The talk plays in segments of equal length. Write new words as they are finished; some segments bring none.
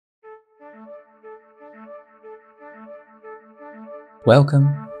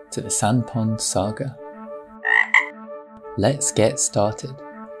Welcome to the Sand Pond Saga. Let's get started.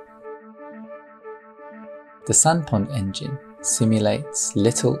 The sand pond engine simulates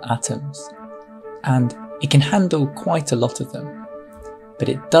little atoms, and it can handle quite a lot of them. But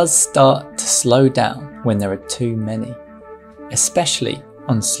it does start to slow down when there are too many, especially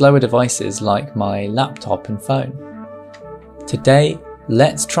on slower devices like my laptop and phone. Today,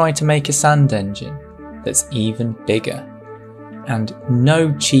 let's try to make a sand engine that's even bigger. And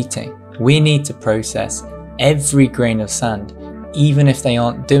no cheating. We need to process every grain of sand, even if they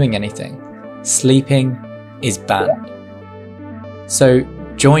aren't doing anything. Sleeping is banned. So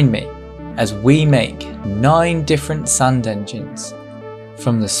join me as we make 9 different sand engines,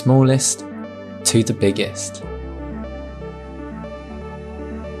 from the smallest to the biggest.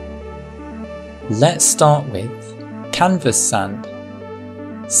 Let's start with canvas sand.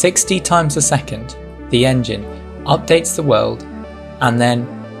 60 times a second, the engine updates the world and then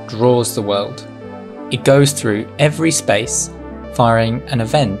draws the world. It goes through every space, firing an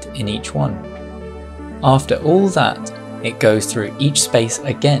event in each one. After all that, it goes through each space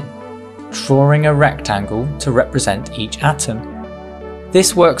again, drawing a rectangle to represent each atom.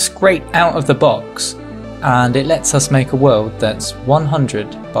 This works great out of the box, and it lets us make a world that's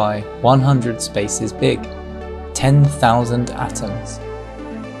 100 by 100 spaces big, 10,000 atoms.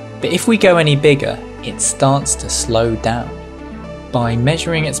 But if we go any bigger, it starts to slow down. By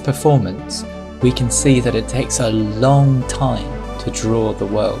measuring its performance, we can see that it takes a long time to draw the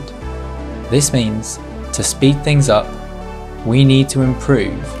world. This means, to speed things up, we need to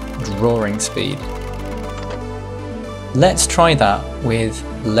improve drawing speed. Let's try that with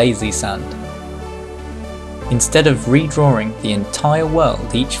lazy sand. Instead of redrawing the entire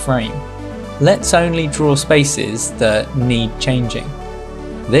world each frame, let's only draw spaces that need changing.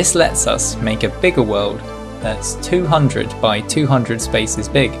 This lets us make a bigger world that's 200 by 200 spaces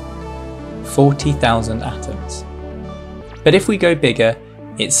big, 40,000 atoms. But if we go bigger,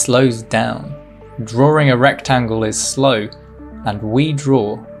 it slows down. Drawing a rectangle is slow, and we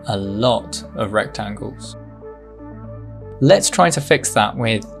draw a lot of rectangles. Let's try to fix that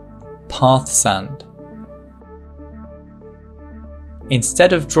with path sand.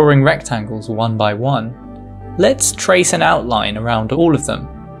 Instead of drawing rectangles one by one, let's trace an outline around all of them.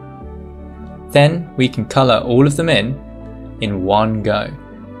 Then we can colour all of them in one go.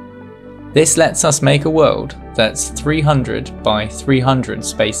 This lets us make a world that's 300 by 300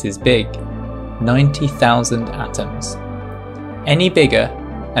 spaces big, 90,000 atoms. Any bigger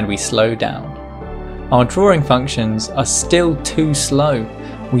and we slow down. Our drawing functions are still too slow.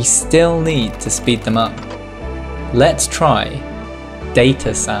 We still need to speed them up. Let's try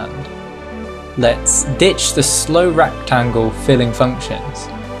data sand. Let's ditch the slow rectangle filling functions.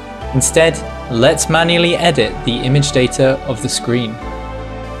 Instead, let's manually edit the image data of the screen.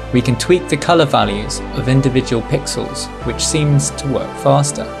 We can tweak the colour values of individual pixels, which seems to work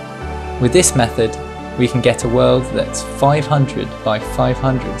faster. With this method, we can get a world that's 500 by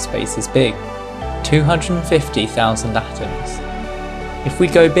 500 spaces big, 250,000 atoms. If we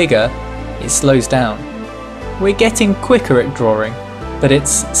go bigger, it slows down. We're getting quicker at drawing, but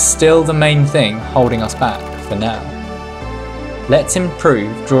it's still the main thing holding us back for now. Let's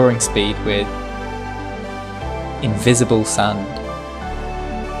improve drawing speed with invisible sand.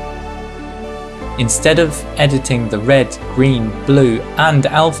 Instead of editing the red, green, blue and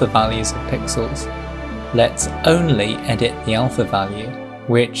alpha values of pixels, let's only edit the alpha value,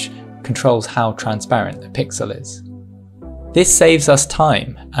 which controls how transparent the pixel is. This saves us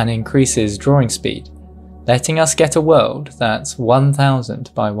time and increases drawing speed, letting us get a world that's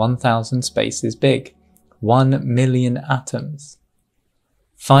 1000 by 1000 spaces big, 1 million atoms.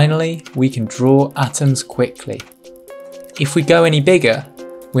 Finally, we can draw atoms quickly. If we go any bigger,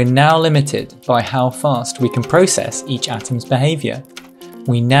 we're now limited by how fast we can process each atom's behaviour.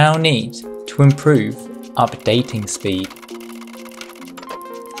 We now need to improve updating speed.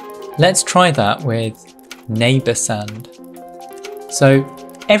 Let's try that with neighbour sand. So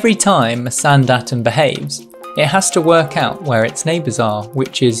every time a sand atom behaves, it has to work out where its neighbours are,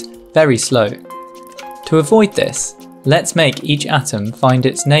 which is very slow. To avoid this, let's make each atom find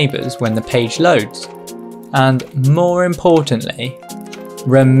its neighbours when the page loads. And more importantly,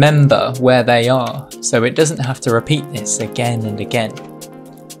 remember where they are, so it doesn't have to repeat this again and again.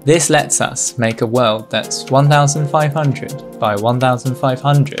 This lets us make a world that's 1500 by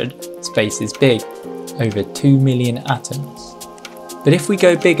 1500 spaces big, over 2 million atoms. But if we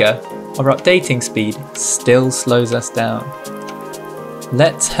go bigger, our updating speed still slows us down.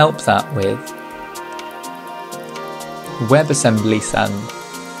 Let's help that with WebAssembly sand.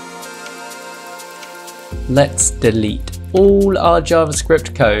 Let's delete all our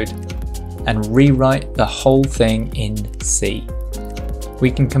JavaScript code and rewrite the whole thing in C.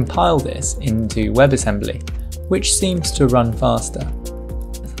 We can compile this into WebAssembly, which seems to run faster.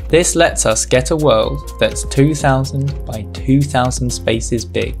 This lets us get a world that's 2000 by 2000 spaces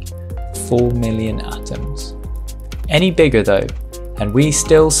big, 4 million atoms. Any bigger though, and we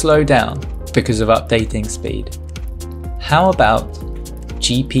still slow down because of updating speed. How about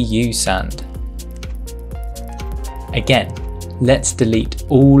GPU sand? Again, let's delete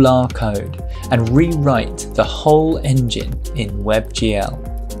all our code and rewrite the whole engine in WebGL.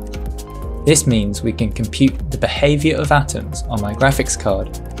 This means we can compute the behavior of atoms on my graphics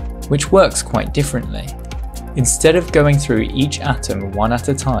card, which works quite differently. Instead of going through each atom one at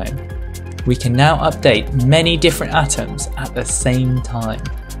a time, we can now update many different atoms at the same time.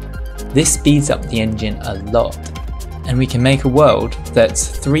 This speeds up the engine a lot, and we can make a world that's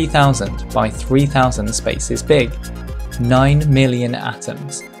 3000 by 3000 spaces big, 9 million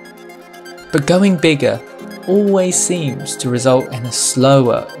atoms. But going bigger always seems to result in a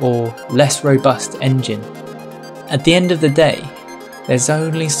slower or less robust engine. At the end of the day, there's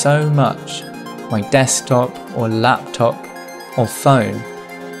only so much my desktop or laptop or phone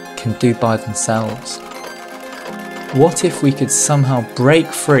can do by themselves. What if we could somehow break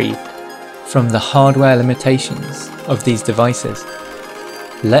free from the hardware limitations of these devices?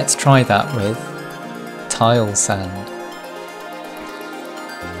 Let's try that with tile sand.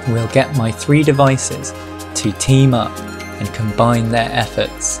 We'll get my 3 devices to team up and combine their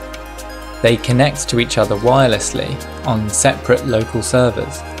efforts. They connect to each other wirelessly on separate local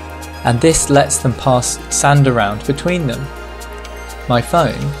servers, and this lets them pass sand around between them. My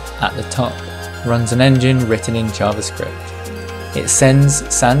phone, at the top, runs an engine written in JavaScript. It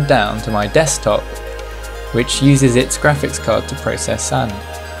sends sand down to my desktop, which uses its graphics card to process sand.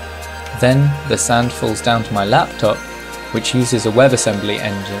 Then the sand falls down to my laptop, which uses a WebAssembly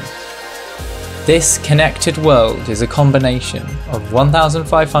engine. This connected world is a combination of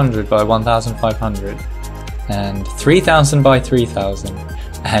 1500 by 1500 and 3000 by 3000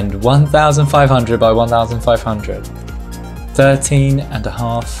 and 1500 by 1500.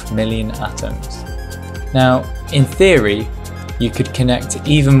 13.5 million atoms. Now, in theory, you could connect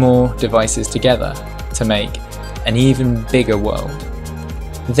even more devices together to make an even bigger world.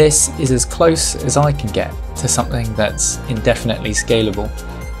 This is as close as I can get to something that's indefinitely scalable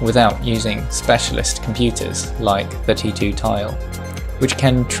without using specialist computers like the T2 Tile, which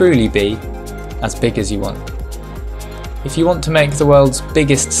can truly be as big as you want. If you want to make the world's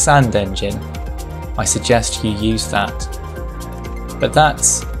biggest sand engine, I suggest you use that. But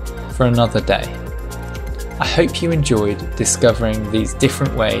that's for another day. I hope you enjoyed discovering these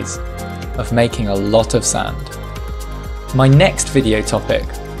different ways of making a lot of sand. My next video topic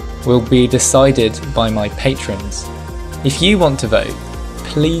will be decided by my patrons. If you want to vote,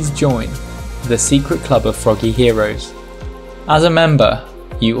 please join the secret club of Froggy Heroes. As a member,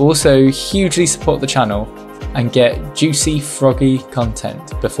 you also hugely support the channel and get juicy Froggy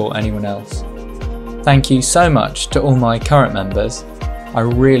content before anyone else. Thank you so much to all my current members. I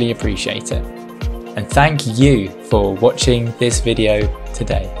really appreciate it. And thank you for watching this video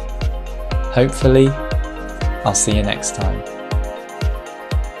today. Hopefully, I'll see you next time.